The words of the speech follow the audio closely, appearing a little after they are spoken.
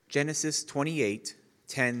Genesis 28,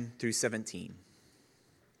 10 through 17.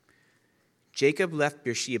 Jacob left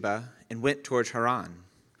Beersheba and went toward Haran.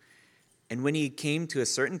 And when he came to a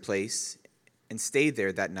certain place and stayed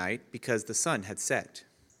there that night because the sun had set,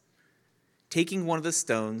 taking one of the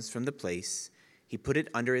stones from the place, he put it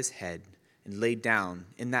under his head and lay down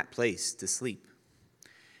in that place to sleep.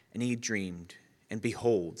 And he dreamed, and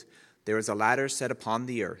behold, there was a ladder set upon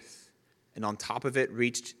the earth, and on top of it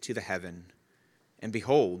reached to the heaven. And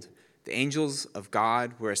behold, the angels of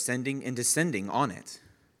God were ascending and descending on it.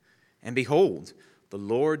 And behold, the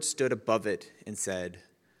Lord stood above it and said,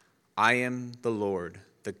 I am the Lord,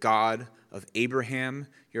 the God of Abraham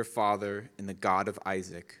your father, and the God of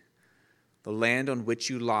Isaac. The land on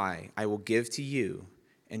which you lie I will give to you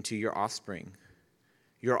and to your offspring.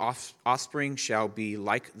 Your offspring shall be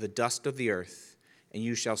like the dust of the earth, and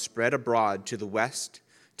you shall spread abroad to the west,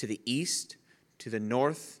 to the east, to the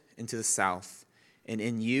north, and to the south. And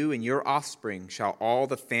in you and your offspring shall all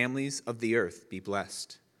the families of the earth be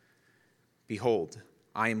blessed. Behold,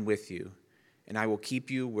 I am with you, and I will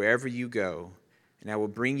keep you wherever you go, and I will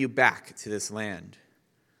bring you back to this land.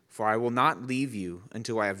 For I will not leave you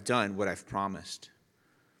until I have done what I've promised.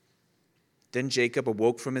 Then Jacob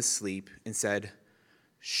awoke from his sleep and said,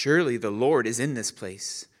 Surely the Lord is in this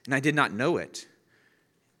place, and I did not know it.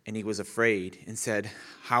 And he was afraid and said,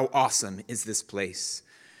 How awesome is this place!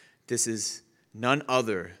 This is none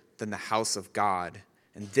other than the house of God,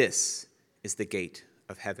 and this is the gate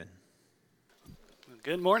of heaven.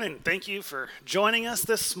 Good morning. Thank you for joining us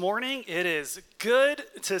this morning. It is good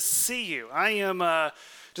to see you. I am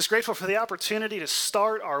just grateful for the opportunity to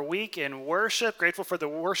start our week in worship, grateful for the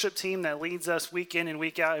worship team that leads us week in and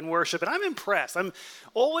week out in worship. And I'm impressed. I'm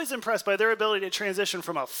always impressed by their ability to transition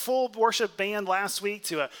from a full worship band last week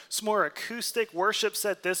to a more acoustic worship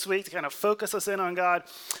set this week to kind of focus us in on God.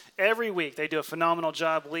 Every week they do a phenomenal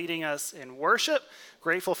job leading us in worship.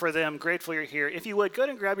 Grateful for them. Grateful you're here. If you would, go ahead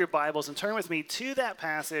and grab your Bibles and turn with me to that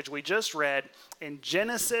passage we just read in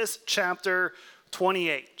Genesis chapter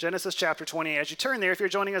 28. Genesis chapter 28. As you turn there, if you're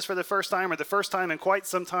joining us for the first time or the first time in quite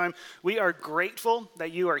some time, we are grateful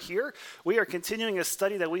that you are here. We are continuing a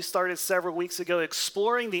study that we started several weeks ago,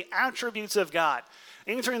 exploring the attributes of God.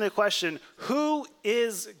 Answering the question, who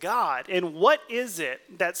is God and what is it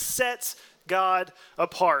that sets God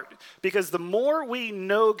apart? Because the more we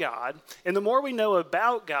know God and the more we know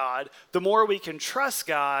about God, the more we can trust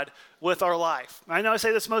God with our life. I know I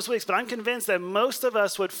say this most weeks, but I'm convinced that most of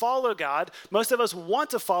us would follow God. Most of us want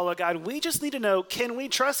to follow God. We just need to know, can we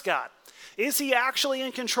trust God? Is he actually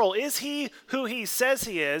in control? Is he who he says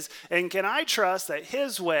he is? And can I trust that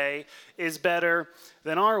his way is better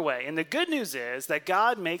than our way? And the good news is that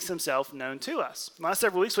God makes himself known to us. Last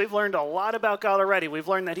several weeks, we've learned a lot about God already. We've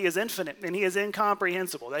learned that he is infinite and he is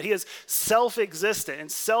incomprehensible, that he is self-existent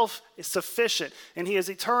and self-sufficient, and he is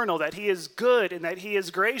eternal, that he is good and that he is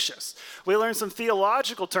gracious. We learned some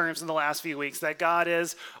theological terms in the last few weeks, that God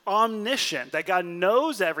is omniscient, that God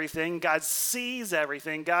knows everything, God sees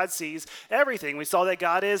everything, God sees everything. We saw that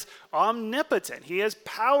God is omnipotent. He is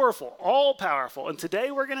powerful, all-powerful. And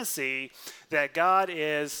today we're going to see that God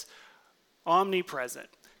is omnipresent.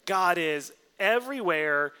 God is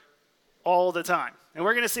everywhere all the time. And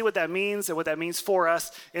we're going to see what that means and what that means for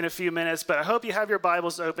us in a few minutes. But I hope you have your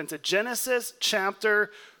Bibles open to Genesis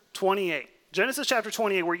chapter 28. Genesis chapter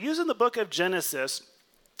 28, we're using the book of Genesis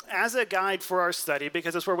as a guide for our study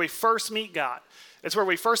because it's where we first meet God. It's where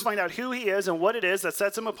we first find out who he is and what it is that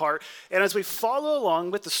sets him apart. And as we follow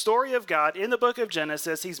along with the story of God in the book of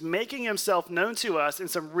Genesis, he's making himself known to us in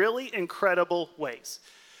some really incredible ways.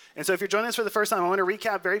 And so if you're joining us for the first time, I want to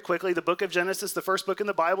recap very quickly. The book of Genesis, the first book in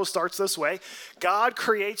the Bible, starts this way. God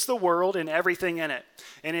creates the world and everything in it.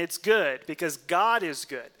 And it's good because God is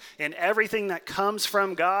good. And everything that comes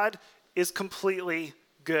from God is completely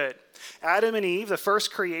good. Adam and Eve, the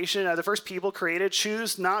first creation, the first people created,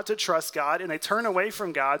 choose not to trust God, and they turn away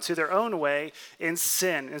from God to their own way in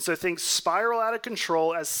sin. And so things spiral out of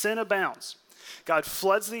control as sin abounds. God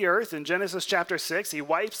floods the earth in Genesis chapter 6. He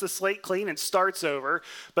wipes the slate clean and starts over.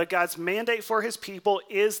 But God's mandate for his people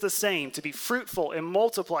is the same, to be fruitful and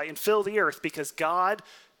multiply and fill the earth, because God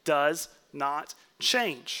does not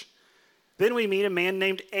change. Then we meet a man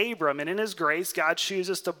named Abram, and in his grace, God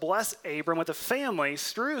chooses to bless Abram with a family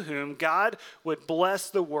through whom God would bless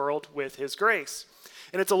the world with his grace.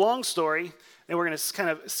 And it's a long story, and we're going to kind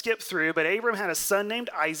of skip through, but Abram had a son named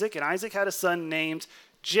Isaac, and Isaac had a son named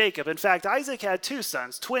Jacob. In fact, Isaac had two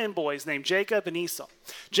sons, twin boys named Jacob and Esau.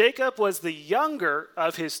 Jacob was the younger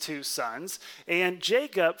of his two sons, and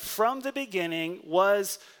Jacob, from the beginning,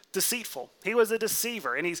 was deceitful. He was a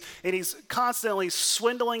deceiver, and he's constantly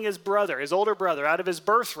swindling his brother, his older brother, out of his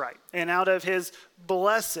birthright and out of his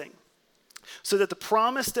blessing, so that the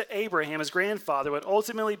promise to Abraham, his grandfather, would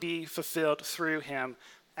ultimately be fulfilled through him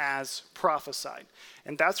as prophesied.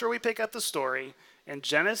 And that's where we pick up the story in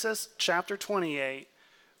Genesis chapter 28,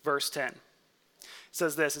 verse 10. It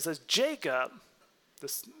says this, it says, Jacob,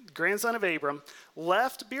 the grandson of Abram,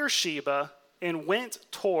 left Beersheba and went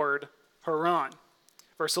toward Haran.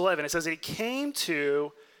 Verse 11, it says he came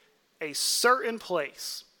to a certain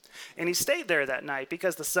place, and he stayed there that night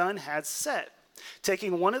because the sun had set.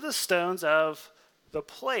 Taking one of the stones of the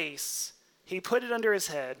place, he put it under his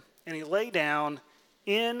head, and he lay down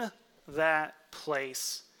in that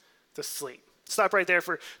place to sleep. Stop right there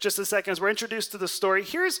for just a second as we're introduced to the story.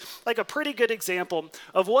 Here's like a pretty good example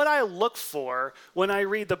of what I look for when I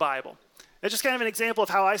read the Bible. It's just kind of an example of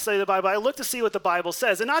how I study the Bible. I look to see what the Bible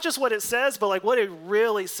says, and not just what it says, but like what it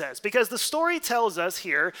really says. Because the story tells us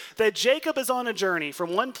here that Jacob is on a journey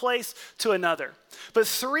from one place to another. But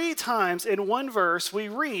 3 times in one verse, we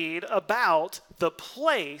read about the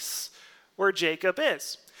place where Jacob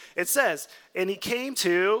is. It says, and he came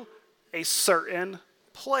to a certain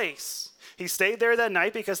place. He stayed there that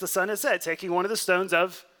night because the sun had set. Taking one of the stones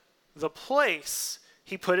of the place,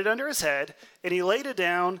 he put it under his head, and he laid it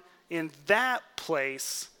down in that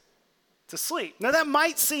place to sleep. Now that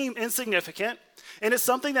might seem insignificant, and it's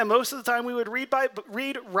something that most of the time we would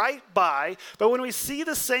read right by, but when we see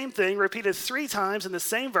the same thing repeated 3 times in the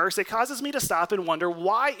same verse, it causes me to stop and wonder,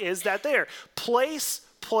 why is that there? Place.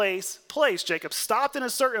 Jacob stopped in a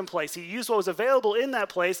certain place. He used what was available in that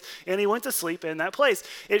place, and he went to sleep in that place.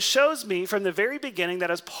 It shows me from the very beginning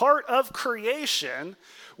that as part of creation,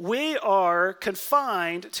 we are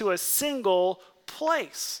confined to a single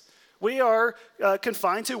place. We are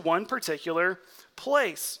confined to one particular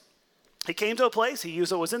place. He came to a place, he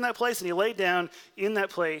used what was in that place, and he laid down in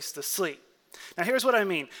that place to sleep. Now here's what I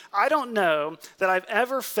mean. I don't know that I've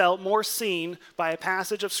ever felt more seen by a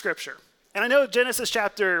passage of Scripture. And I know Genesis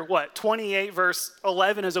chapter, 28 verse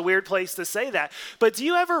 11 is a weird place to say that. But do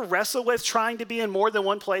you ever wrestle with trying to be in more than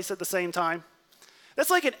one place at the same time? That's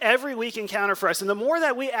like an every week encounter for us. And the more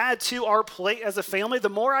that we add to our plate as a family, the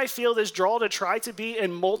more I feel this draw to try to be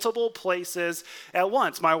in multiple places at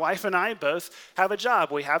once. My wife and I both have a job.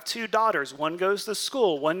 We have 2 daughters. One goes to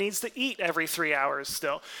school. One needs to eat every 3 hours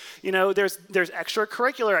still. You know, there's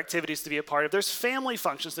extracurricular activities to be a part of. There's family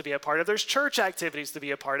functions to be a part of. There's church activities to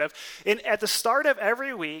be a part of. And at the start of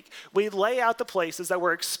every week, we lay out the places that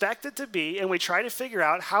we're expected to be, and we try to figure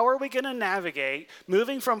out how are we going to navigate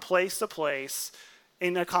moving from place to place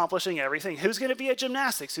in accomplishing everything. Who's going to be at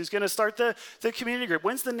gymnastics? Who's going to start the community group?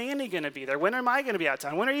 When's the nanny going to be there? When am I going to be out of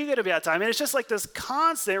time? When are you going to be out of time? And it's just like this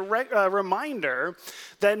constant reminder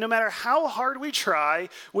that no matter how hard we try,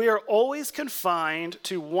 we are always confined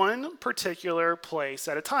to one particular place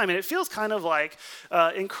at a time. And it feels kind of like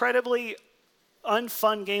incredibly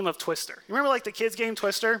unfun game of Twister. You remember like the kids game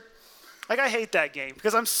Twister? Like, I hate that game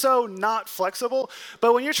because I'm so not flexible.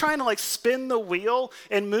 But when you're trying to, like, spin the wheel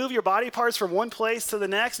and move your body parts from one place to the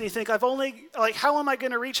next, and you think, how am I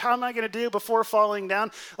going to reach? How am I going to do before falling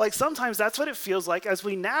down? Like, sometimes that's what it feels like as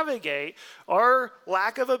we navigate our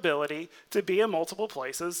lack of ability to be in multiple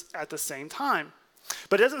places at the same time.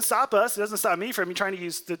 But it doesn't stop us. It doesn't stop me from trying to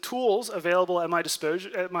use the tools available at my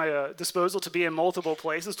disposal to be in multiple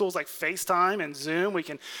places. Tools like FaceTime and Zoom. We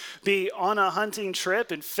can be on a hunting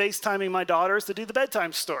trip and FaceTiming my daughters to do the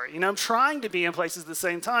bedtime story. You know, I'm trying to be in places at the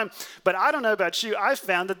same time. But I don't know about you. I've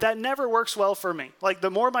found that never works well for me. Like,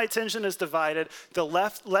 the more my attention is divided, the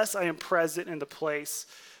less I am present in the place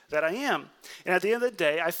that I am. And at the end of the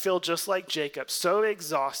day, I feel just like Jacob, so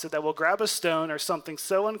exhausted that we'll grab a stone or something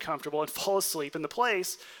so uncomfortable and fall asleep in the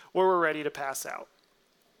place where we're ready to pass out.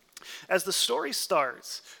 As the story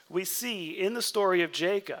starts, we see in the story of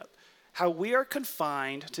Jacob how we are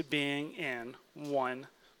confined to being in one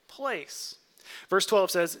place. Verse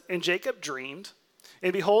 12 says, "And Jacob dreamed,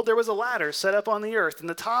 and behold, there was a ladder set up on the earth, and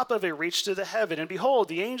the top of it reached to the heaven. And behold,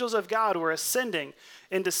 the angels of God were ascending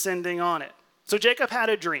and descending on it." So Jacob had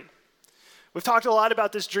a dream. We've talked a lot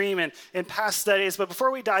about this dream in past studies, but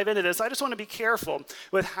before we dive into this, I just want to be careful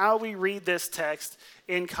with how we read this text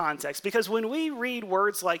in context. Because when we read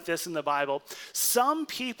words like this in the Bible, some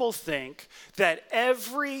people think that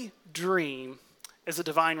every dream is a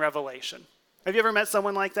divine revelation. Have you ever met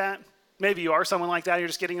someone like that? Maybe you are someone like that, you're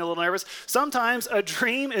just getting a little nervous. Sometimes a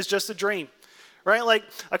dream is just a dream. right? Like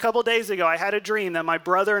a couple days ago, I had a dream that my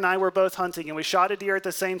brother and I were both hunting and we shot a deer at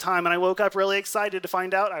the same time, and I woke up really excited to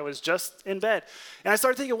find out I was just in bed. And I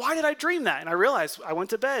started thinking, why did I dream that? And I realized I went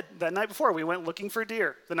to bed that night before. We went looking for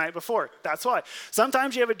deer the night before. That's why.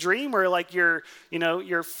 Sometimes you have a dream where like your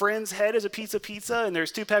friend's head is a piece of pizza and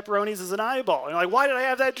there's 2 pepperonis as an eyeball. And you're like, why did I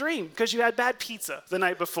have that dream? Because you had bad pizza the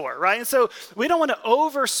night before, right? And so we don't want to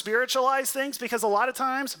over-spiritualize things, because a lot of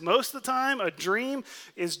times, most of the time, a dream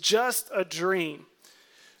is just a dream.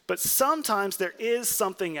 But sometimes there is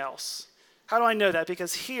something else. How do I know that?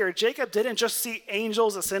 Because here, Jacob didn't just see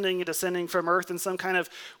angels ascending and descending from earth in some kind of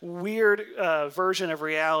weird version of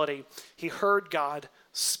reality. He heard God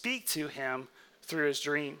speak to him through his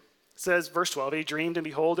dream. It says, verse 12, he dreamed, and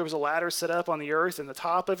behold, there was a ladder set up on the earth, and the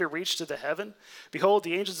top of it reached to the heaven. Behold,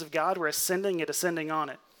 the angels of God were ascending and descending on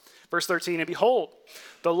it. Verse 13, and behold,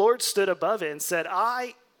 the Lord stood above it and said,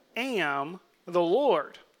 I am the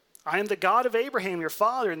Lord. I am the God of Abraham, your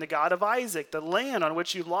father, and the God of Isaac. The land on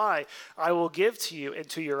which you lie, I will give to you and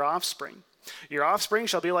to your offspring. Your offspring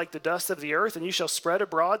shall be like the dust of the earth, and you shall spread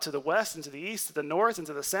abroad to the west and to the east, to the north and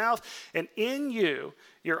to the south. And in you,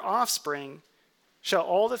 your offspring, shall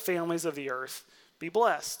all the families of the earth be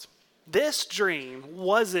blessed. This dream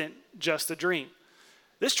wasn't just a dream.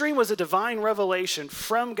 This dream was a divine revelation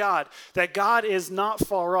from God that God is not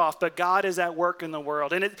far off, but God is at work in the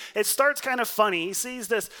world. And it starts kind of funny. He sees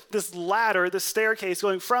this ladder, this staircase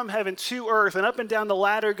going from heaven to earth, and up and down the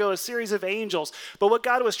ladder go a series of angels. But what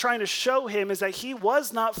God was trying to show him is that he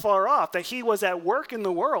was not far off, that he was at work in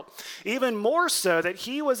the world. Even more so, that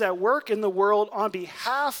he was at work in the world on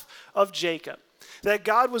behalf of Jacob. That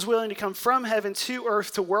God was willing to come from heaven to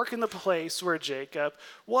earth to work in the place where Jacob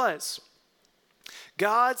was.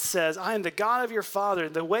 God says, I am the God of your father.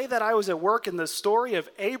 The way that I was at work in the story of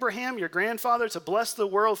Abraham, your grandfather, to bless the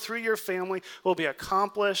world through your family will be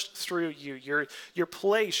accomplished through you. Your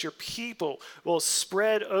place, your people will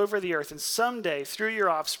spread over the earth. And someday, through your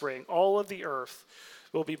offspring, all of the earth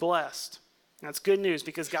will be blessed. And that's good news,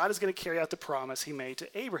 because God is going to carry out the promise he made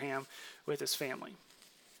to Abraham with his family.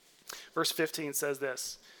 Verse 15 says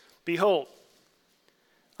this, behold,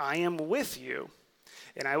 I am with you,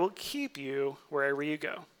 and I will keep you wherever you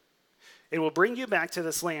go. It will bring you back to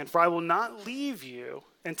this land, for I will not leave you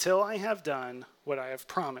until I have done what I have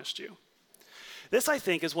promised you. This, I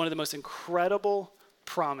think, is one of the most incredible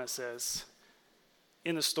promises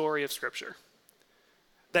in the story of Scripture.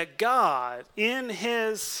 That God, in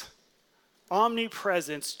his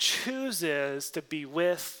omnipresence, chooses to be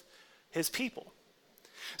with his people.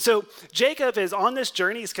 So Jacob is on this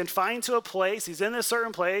journey. He's confined to a place. He's in a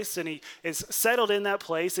certain place, and he is settled in that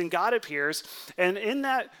place, and God appears. And in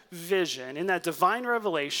that vision, in that divine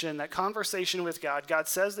revelation, that conversation with God, God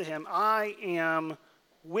says to him, I am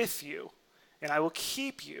with you, and I will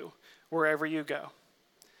keep you wherever you go.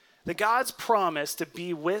 That God's promise to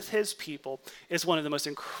be with his people is one of the most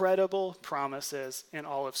incredible promises in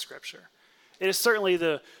all of Scripture. It is certainly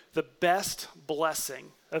the best blessing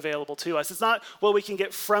available to us. It's not what we can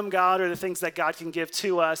get from God or the things that God can give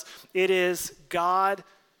to us. It is God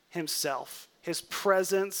himself, his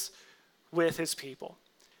presence with his people.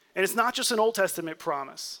 And it's not just an Old Testament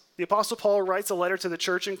promise. The Apostle Paul writes a letter to the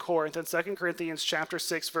church in Corinth in 2 Corinthians chapter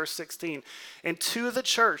 6, verse 16. And to the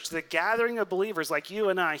church, the gathering of believers like you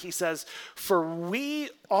and I, he says, for we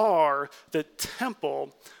are the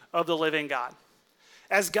temple of the living God.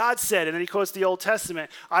 As God said, and then he quotes the Old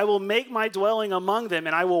Testament, I will make my dwelling among them,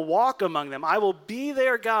 and I will walk among them. I will be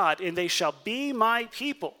their God, and they shall be my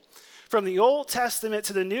people. From the Old Testament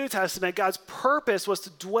to the New Testament, God's purpose was to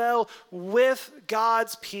dwell with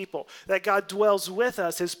God's people, that God dwells with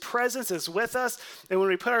us. His presence is with us, and when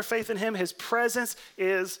we put our faith in him, his presence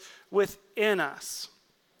is within us.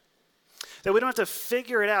 That we don't have to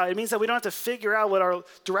figure it out. It means that we don't have to figure out what our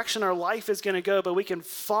direction our life is going to go, but we can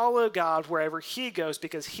follow God wherever he goes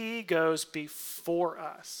because he goes before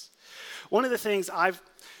us. One of the things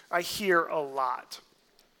I hear a lot,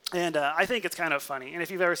 and I think it's kind of funny, and if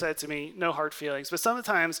you've ever said it to me, no hard feelings, but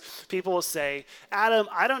sometimes people will say, Adam,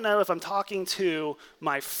 I don't know if I'm talking to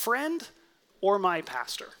my friend or my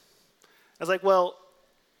pastor. I was like, well,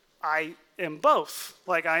 I am both.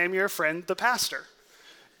 Like, I am your friend, the pastor.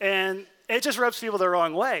 And it just rubs people the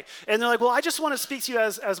wrong way. And they're like, well, I just want to speak to you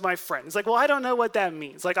as my friend. It's like, well, I don't know what that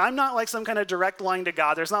means. Like, I'm not like some kind of direct line to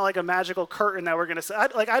God. There's not like a magical curtain that we're going to say.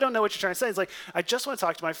 I don't know what you're trying to say. It's like, I just want to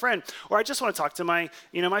talk to my friend, or I just want to talk to my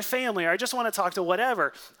family, or I just want to talk to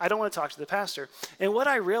whatever. I don't want to talk to the pastor. And what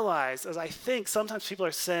I realize is I think sometimes people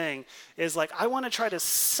are saying is like, I want to try to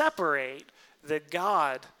separate the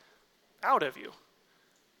God out of you.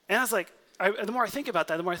 And I was like, the more I think about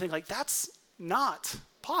that, the more I think like, that's not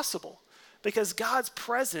possible. because God's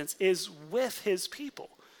presence is with his people.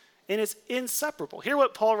 And it's inseparable. Hear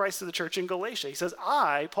what Paul writes to the church in Galatia. He says,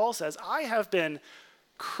 Paul says, I have been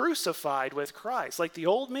crucified with Christ. Like the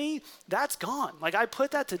old me, that's gone. Like I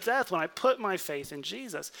put that to death when I put my faith in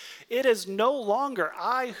Jesus. It is no longer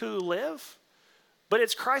I who live, but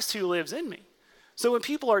it's Christ who lives in me. So when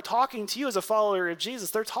people are talking to you as a follower of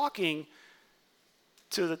Jesus, they're talking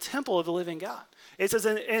to the temple of the living God. It says,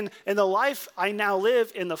 in the life I now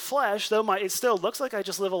live in the flesh, though it still looks like I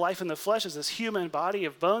just live a life in the flesh as this human body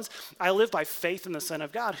of bones, I live by faith in the Son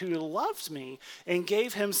of God who loved me and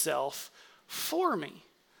gave himself for me.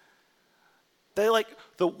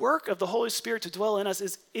 The work of the Holy Spirit to dwell in us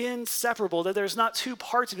is inseparable, that there's not two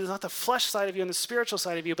parts of you. There's not the flesh side of you and the spiritual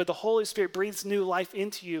side of you, but the Holy Spirit breathes new life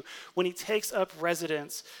into you when he takes up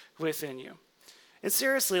residence within you. And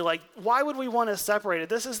seriously, why would we want to separate it?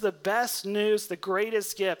 This is the best news, the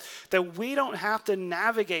greatest gift, that we don't have to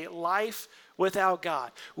navigate life without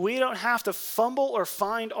God. We don't have to fumble or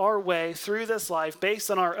find our way through this life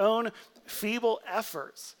based on our own feeble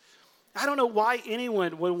efforts. I don't know why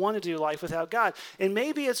anyone would want to do life without God. And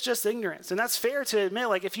maybe it's just ignorance. And that's fair to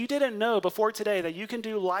admit. If you didn't know before today that you can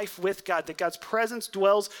do life with God, that God's presence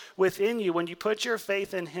dwells within you when you put your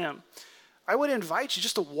faith in him, I would invite you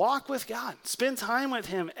just to walk with God. Spend time with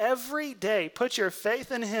him every day. Put your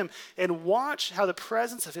faith in him and watch how the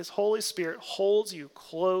presence of his Holy Spirit holds you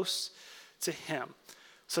close to him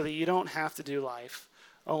so that you don't have to do life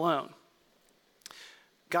alone.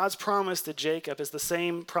 God's promise to Jacob is the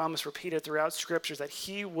same promise repeated throughout scriptures, that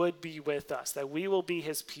he would be with us, that we will be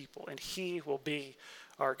his people, and he will be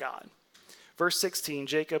our God. Verse 16,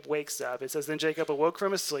 Jacob wakes up. It says, then Jacob awoke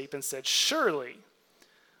from his sleep and said, surely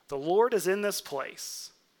the Lord is in this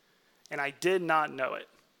place, and I did not know it.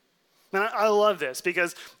 And I love this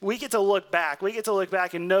because we get to look back. We get to look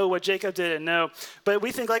back and know what Jacob didn't know. But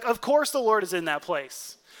we think of course the Lord is in that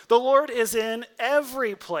place. The Lord is in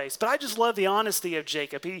every place. But I just love the honesty of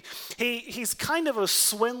Jacob. He's kind of a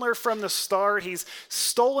swindler from the start. He's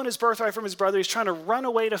stolen his birthright from his brother. He's trying to run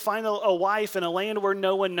away to find a wife in a land where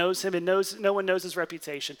no one knows him and no one knows his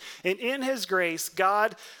reputation. And in his grace,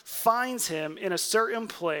 God finds him in a certain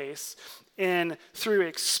place. And through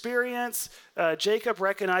experience, Jacob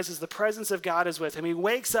recognizes the presence of God is with him. He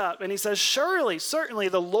wakes up and he says, surely, certainly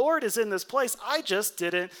the Lord is in this place. I just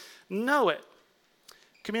didn't know it.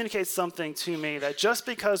 Communicates something to me that just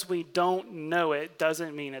because we don't know it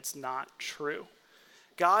doesn't mean it's not true.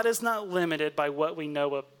 God is not limited by what we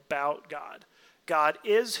know about God. God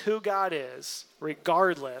is who God is,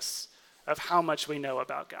 regardless of how much we know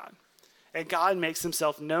about God. And God makes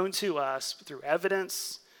himself known to us through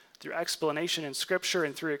evidence, through explanation in Scripture,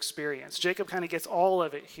 and through experience. Jacob kind of gets all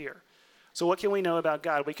of it here. So what can we know about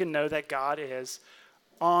God? We can know that God is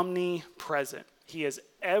omnipresent. He is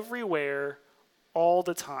everywhere, all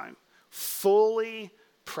the time, fully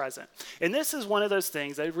present. And this is one of those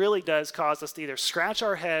things that really does cause us to either scratch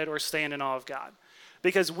our head or stand in awe of God.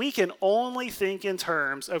 Because we can only think in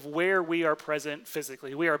terms of where we are present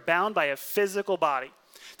physically. We are bound by a physical body.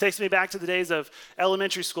 Takes me back to the days of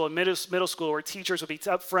elementary school and middle school where teachers would be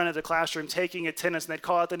up front of the classroom taking attendance and they'd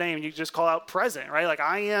call out the name and you just call out present, right?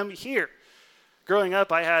 I am here. Growing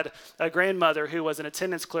up, I had a grandmother who was an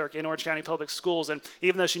attendance clerk in Orange County Public Schools, and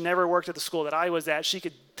even though she never worked at the school that I was at, she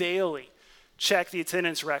could daily check the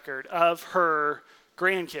attendance record of her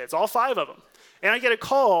grandkids, all 5 of them. And I get a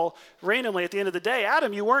call randomly at the end of the day,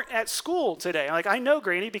 Adam, you weren't at school today. I'm like, I know,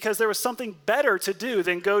 Granny, because there was something better to do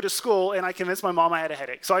than go to school, and I convinced my mom I had a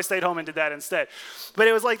headache. So I stayed home and did that instead. But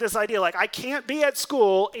it was this idea, I can't be at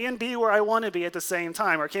school and be where I want to be at the same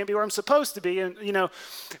time, or I can't be where I'm supposed to be. And,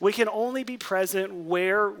 we can only be present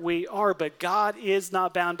where we are, but God is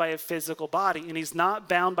not bound by a physical body, and he's not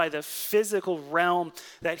bound by the physical realm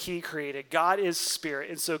that he created. God is spirit,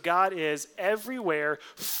 and so God is everywhere,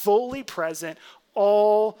 fully present,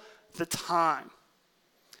 all the time.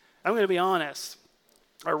 I'm going to be honest.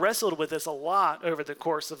 I wrestled with this a lot over the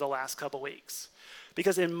course of the last couple weeks.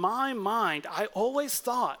 Because in my mind, I always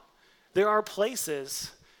thought there are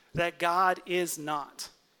places that God is not.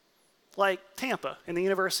 Like Tampa and the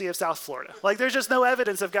University of South Florida. There's just no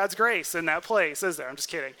evidence of God's grace in that place, is there? I'm just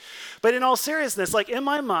kidding. But in all seriousness, in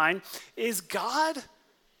my mind, is God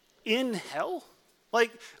in hell?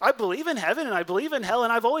 I believe in heaven and I believe in hell,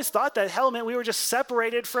 and I've always thought that hell meant we were just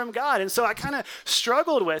separated from God. And so I kind of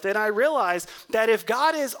struggled with it, and I realized that if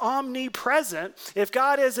God is omnipresent, if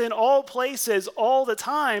God is in all places all the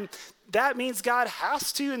time, that means God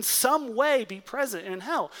has to in some way be present in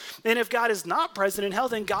hell. And if God is not present in hell,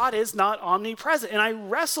 then God is not omnipresent. And I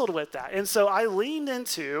wrestled with that. And so I leaned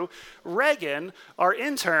into Reagan, our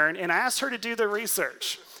intern, and I asked her to do the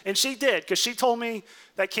research. And she did, because she told me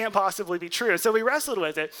that can't possibly be true. And so we wrestled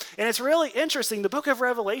with it. And it's really interesting. The book of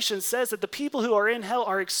Revelation says that the people who are in hell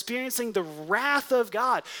are experiencing the wrath of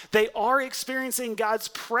God. They are experiencing God's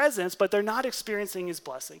presence, but they're not experiencing his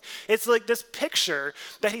blessing. It's like this picture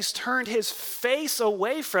that he's turned his face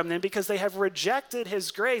away from them because they have rejected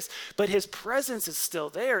his grace, but his presence is still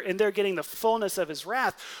there, and they're getting the fullness of his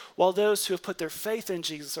wrath, while those who have put their faith in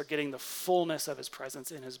Jesus are getting the fullness of his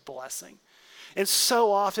presence and his blessing. And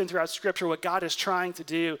so often throughout Scripture, what God is trying to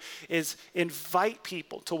do is invite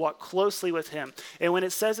people to walk closely with him. And when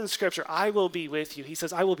it says in Scripture, I will be with you, he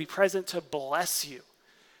says, I will be present to bless you.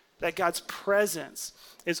 That God's presence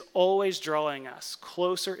is always drawing us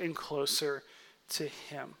closer and closer to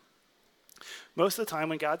him. Most of the time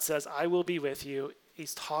when God says, I will be with you,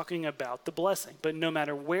 he's talking about the blessing. But no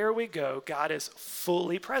matter where we go, God is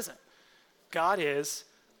fully present. God is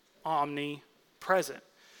omnipresent.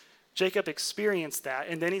 Jacob experienced that,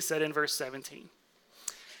 and then he said in verse 17,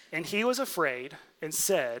 and he was afraid and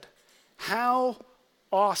said, how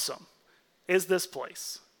awesome is this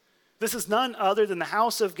place? This is none other than the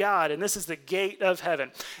house of God, and this is the gate of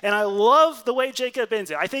heaven. And I love the way Jacob ends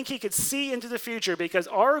it. I think he could see into the future, because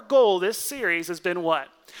our goal this series has been what?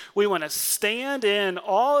 We want to stand in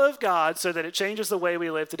awe of God so that it changes the way we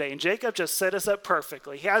live today. And Jacob just set us up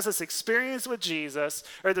perfectly. He has this experience with Jesus,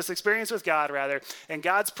 or this experience with God, rather, and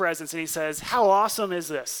God's presence, and he says, how awesome is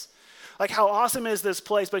this? Like, how awesome is this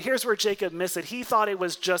place? But here's where Jacob missed it. He thought it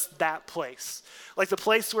was just that place. Like the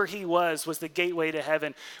place where he was the gateway to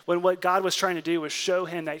heaven, when what God was trying to do was show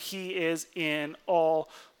him that he is in all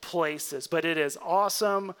places. But it is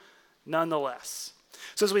awesome nonetheless.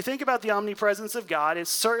 So as we think about the omnipresence of God, it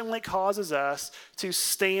certainly causes us to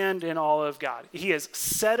stand in awe of God. He is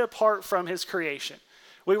set apart from his creation.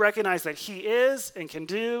 We recognize that he is and can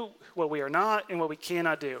do what we are not and what we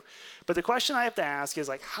cannot do. But the question I have to ask is,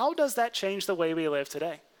 like, how does that change the way we live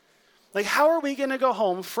today? Like, how are we going to go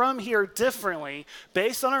home from here differently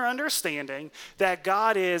based on our understanding that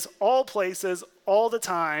God is all places, all the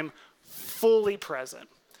time, fully present?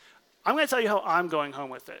 I'm going to tell you how I'm going home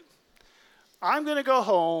with it. I'm going to go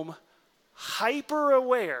home hyper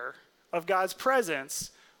aware of God's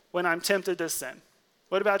presence when I'm tempted to sin.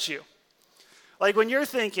 What about you? Like, when you're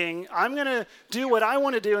thinking, I'm going to do what I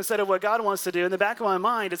want to do instead of what God wants to do, in the back of my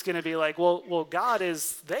mind, it's going to be like, well, God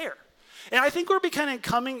is there. And I think we're becoming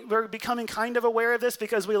kind of aware of this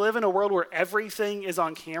because we live in a world where everything is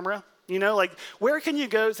on camera. You know, like, where can you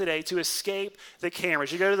go today to escape the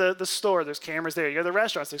cameras? You go to the store, there's cameras there. You go to the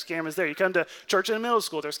restaurants, there's cameras there. You come to church in the middle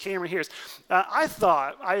school, there's camera here. I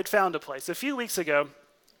thought I had found a place. A few weeks ago,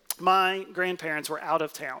 my grandparents were out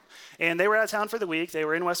of town, and they were out of town for the week. They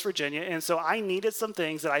were in West Virginia, and so I needed some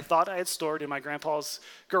things that I thought I had stored in my grandpa's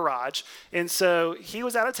garage. And so he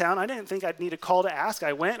was out of town. I didn't think I'd need a call to ask.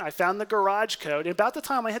 I went, I found the garage code, and about the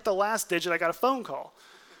time I hit the last digit, I got a phone call.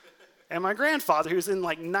 And my grandfather, who's in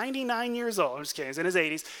like 99 years old, I'm just kidding, he's in his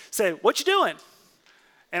 80s, said, what you doing?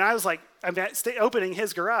 And I was like, I'm opening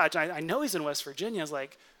his garage. I know he's in West Virginia. I was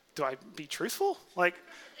like, do I be truthful? Like,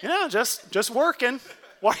 just working.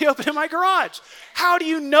 Why are you opening my garage? How do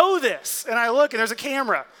you know this? And I look, and there's a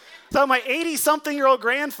camera. So my 80-something-year-old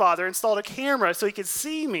grandfather installed a camera so he could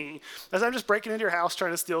see me as I'm just breaking into your house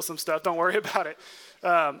trying to steal some stuff. Don't worry about it.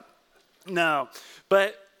 No.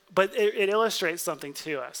 But it illustrates something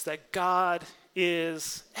to us, that God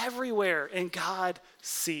is everywhere, and God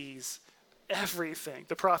sees everything.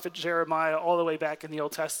 The prophet Jeremiah, all the way back in the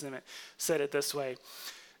Old Testament, said it this way.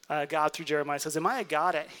 God, through Jeremiah, says, am I a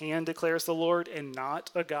God at hand, declares the Lord, and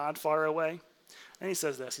not a God far away? And he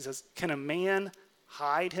says this. He says, can a man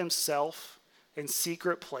hide himself in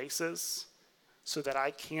secret places so that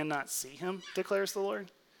I cannot see him, declares the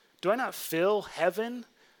Lord? Do I not fill heaven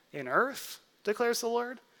and earth, declares the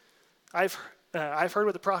Lord? I've heard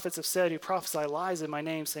what the prophets have said, who prophesy lies in my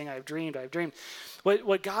name, saying, I've dreamed.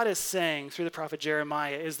 What God is saying through the prophet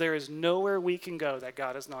Jeremiah is there is nowhere we can go that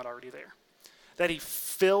God is not already there. That he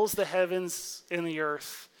fills the heavens and the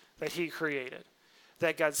earth that he created.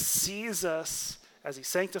 That God sees us as he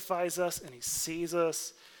sanctifies us, and he sees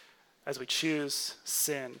us as we choose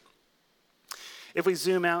sin. If we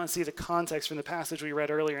zoom out and see the context from the passage we read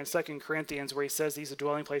earlier in 2 Corinthians, where he says he's a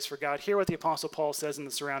dwelling place for God, hear what the Apostle Paul says in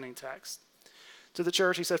the surrounding text. To the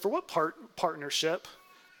church, he said, for what partnership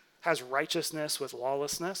has righteousness with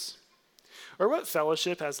lawlessness? Or what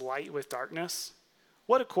fellowship has light with darkness?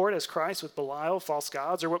 What accord has Christ with Belial, false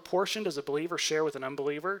gods? Or what portion does a believer share with an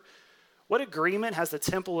unbeliever? What agreement has the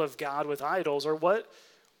temple of God with idols? Or what?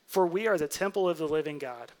 For we are the temple of the living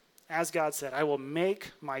God. As God said, I will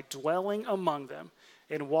make my dwelling among them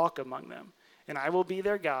and walk among them. And I will be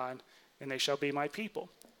their God, and they shall be my people.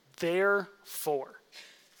 Therefore.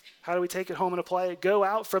 How do we take it home and apply it? Go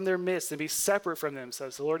out from their midst and be separate from them,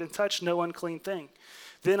 says the Lord, and touch no unclean thing.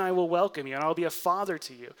 Then I will welcome you, and I'll be a father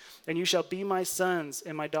to you, and you shall be my sons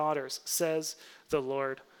and my daughters, says the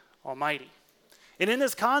Lord Almighty. And in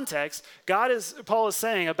this context, Paul is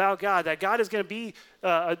saying about God, that God is going to be,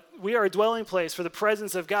 we are a dwelling place for the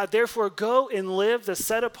presence of God. Therefore, go and live the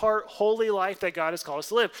set-apart, holy life that God has called us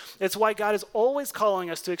to live. It's why God is always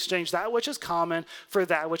calling us to exchange that which is common for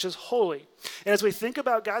that which is holy. And as we think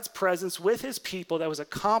about God's presence with his people that was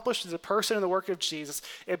accomplished through the person and the work of Jesus,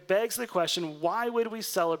 it begs the question, why would we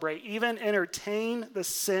celebrate, even entertain the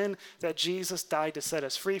sin that Jesus died to set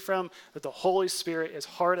us free from, that the Holy Spirit is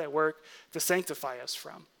hard at work to sanctify us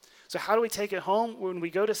from? So how do we take it home? When we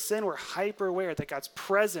go to sin, we're hyper aware that God's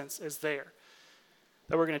presence is there,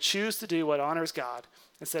 that we're going to choose to do what honors God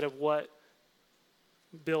instead of what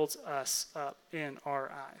builds us up in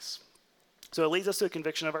our eyes. So it leads us to a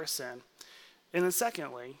conviction of our sin. And then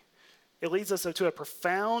secondly, it leads us to a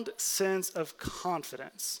profound sense of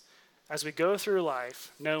confidence as we go through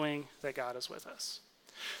life knowing that God is with us.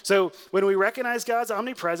 So when we recognize God's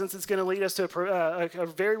omnipresence, it's going to lead us to a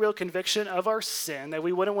very real conviction of our sin, that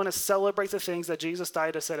we wouldn't want to celebrate the things that Jesus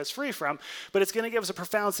died to set us free from, but it's going to give us a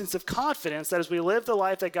profound sense of confidence that as we live the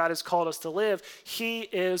life that God has called us to live, he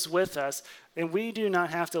is with us, and we do not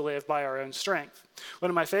have to live by our own strength.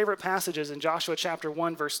 One of my favorite passages in Joshua chapter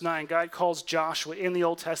 1, verse 9, God calls Joshua in the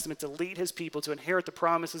Old Testament to lead his people to inherit the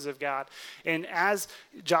promises of God. And as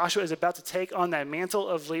Joshua is about to take on that mantle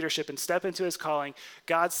of leadership and step into his calling,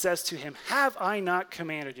 God says to him, "Have I not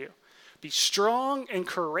commanded you? Be strong and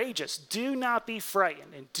courageous. Do not be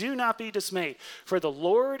frightened and do not be dismayed, for the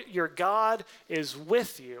Lord your God is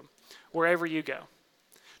with you wherever you go."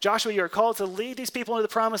 Joshua, you are called to lead these people into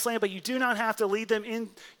the promised land, but you do not have to lead them in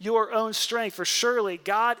your own strength, for surely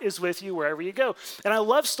God is with you wherever you go. And I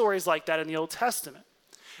love stories like that in the Old Testament.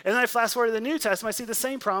 And then I fast forward to the New Testament, I see the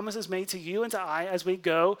same promises made to you and to I as we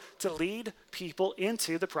go to lead people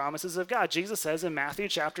into the promises of God. Jesus says in Matthew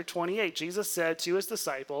chapter 28, Jesus said to his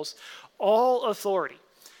disciples, "All authority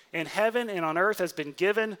in heaven and on earth has been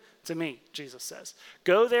given to me," Jesus says.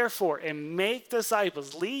 "Go therefore and make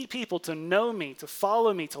disciples, lead people to know me, to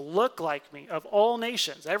follow me, to look like me, of all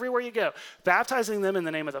nations, everywhere you go, baptizing them in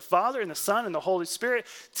the name of the Father and the Son and the Holy Spirit,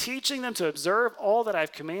 teaching them to observe all that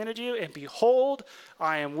I've commanded you, and behold,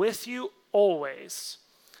 I am with you always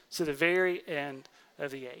to the very end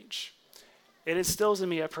of the age." It instills in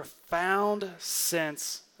me a profound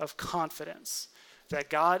sense of confidence that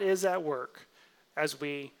God is at work as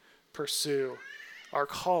we pursue our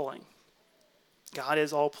calling. God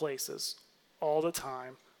is all places, all the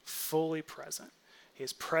time, fully present. He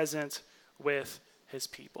is present with his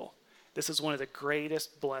people. This is one of the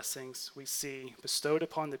greatest blessings we see bestowed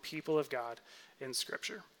upon the people of God in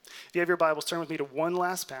Scripture. If you have your Bibles, turn with me to one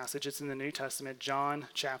last passage. It's in the New Testament, John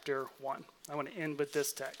chapter 1. I want to end with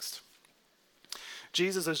this text.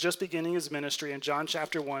 Jesus is just beginning his ministry in John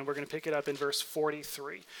chapter 1. We're going to pick it up in verse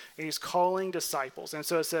 43. And he's calling disciples. And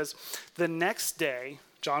so it says, the next day,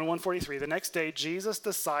 John 1:43, the next day Jesus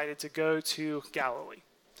decided to go to Galilee.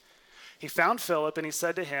 He found Philip and he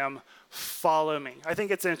said to him, "Follow me." I think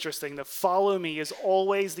it's interesting that follow me is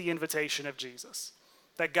always the invitation of Jesus.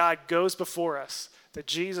 That God goes before us, that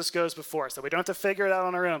Jesus goes before us, that we don't have to figure it out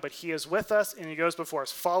on our own, but he is with us and he goes before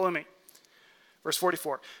us. Follow me. Verse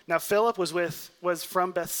 44, now Philip was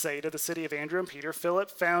from Bethsaida, the city of Andrew and Peter. Philip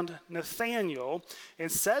found Nathanael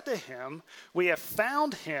and said to him, "We have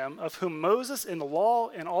found him of whom Moses in the law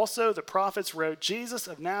and also the prophets wrote, Jesus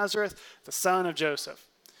of Nazareth, the son of Joseph."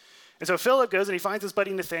 And so Philip goes and he finds his buddy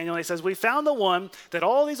Nathanael and he says, "We found the one that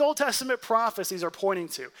all these Old Testament prophecies are pointing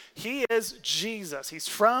to. He is Jesus. He's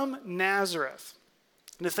from Nazareth."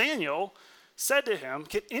 Nathanael said to him,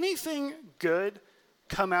 "Can anything good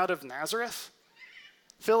come out of Nazareth?"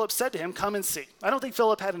 Philip said to him, "Come and see." I don't think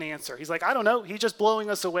Philip had an answer. He's like, "I don't know. He's just blowing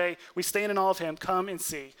us away. We stand in awe of him. Come and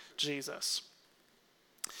see Jesus."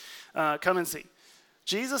 Come and see.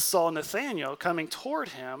 Jesus saw Nathanael coming toward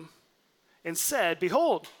him and said,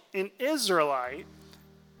 "Behold, an Israelite,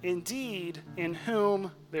 indeed, in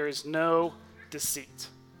whom there is no deceit."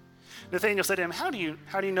 Nathanael said to him, How do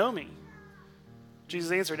you know me?"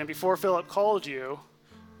 Jesus answered him, "Before Philip called you,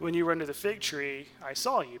 when you were under the fig tree, I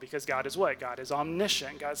saw you," because God is what? God is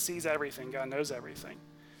omniscient. God sees everything. God knows everything.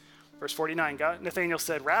 Verse 49, Nathanael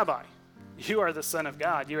said, "Rabbi, you are the Son of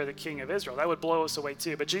God. You are the King of Israel." That would blow us away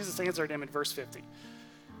too. But Jesus answered him in verse 50,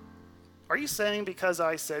 "Are you saying because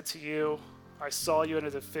I said to you, I saw you under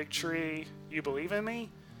the fig tree, you believe in me?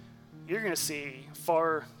 You're going to see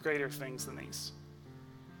far greater things than these."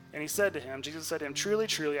 And he said to him, Jesus said to him, truly,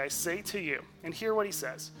 truly, I say to you, and hear what he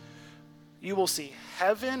says, you will see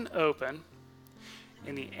heaven open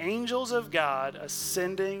and the angels of God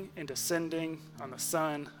ascending and descending on the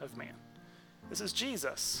Son of Man. This is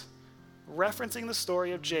Jesus referencing the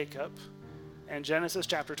story of Jacob in Genesis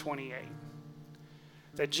chapter 28.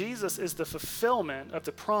 That Jesus is the fulfillment of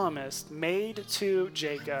the promise made to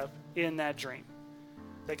Jacob in that dream.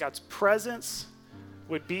 That God's presence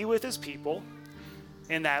would be with his people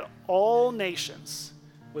and that all nations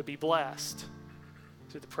would be blessed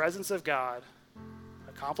through the presence of God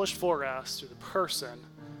accomplished for us through the person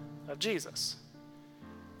of Jesus.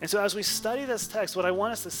 And so as we study this text, what I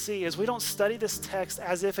want us to see is we don't study this text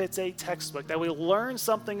as if it's a textbook, that we learn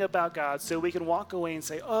something about God so we can walk away and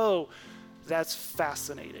say, oh, that's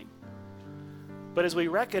fascinating. But as we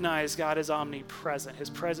recognize God is omnipresent, his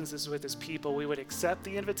presence is with his people, we would accept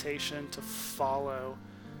the invitation to follow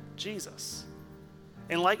Jesus.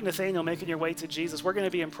 And like Nathaniel making your way to Jesus, we're going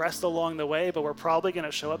to be impressed along the way, but we're probably going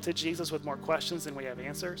to show up to Jesus with more questions than we have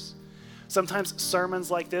answers. Sometimes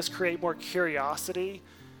sermons like this create more curiosity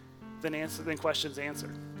than questions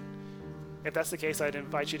answered. If that's the case, I'd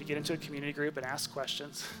invite you to get into a community group and ask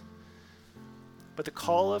questions. But the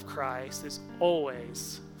call of Christ is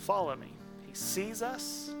always follow me. He sees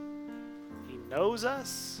us, he knows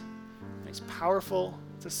us, and he's powerful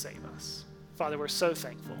to save us. Father, we're so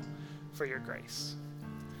thankful for your grace.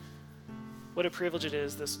 What a privilege it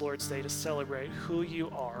is this Lord's Day to celebrate who you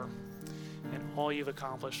are and all you've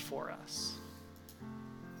accomplished for us.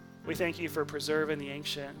 We thank you for preserving the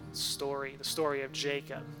ancient story, the story of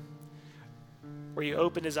Jacob, where you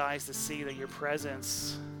opened his eyes to see that your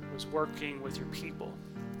presence was working with your people.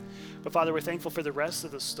 But Father, we're thankful for the rest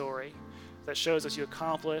of the story that shows us you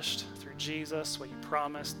accomplished through Jesus what you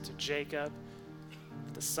promised to Jacob,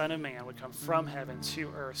 that the Son of Man would come from heaven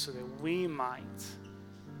to earth so that we might,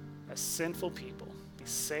 as sinful people, be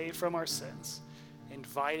saved from our sins,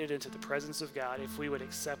 invited into the presence of God if we would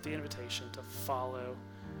accept the invitation to follow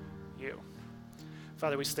you.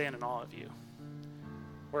 Father, we stand in awe of you.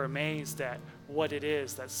 We're amazed at what it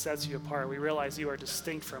is that sets you apart. We realize you are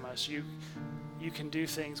distinct from us. You can do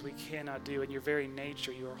things we cannot do. In your very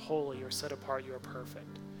nature, you are holy, you are set apart, you are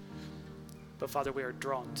perfect. But Father, we are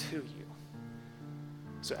drawn to you.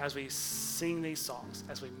 So as we sing these songs,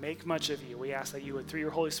 as we make much of you, we ask that you would, through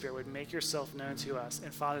your Holy Spirit, would make yourself known to us.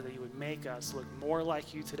 And Father, that you would make us look more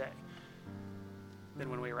like you today than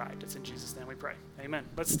when we arrived. It's in Jesus' name we pray. Amen.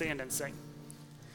 Let's stand and sing.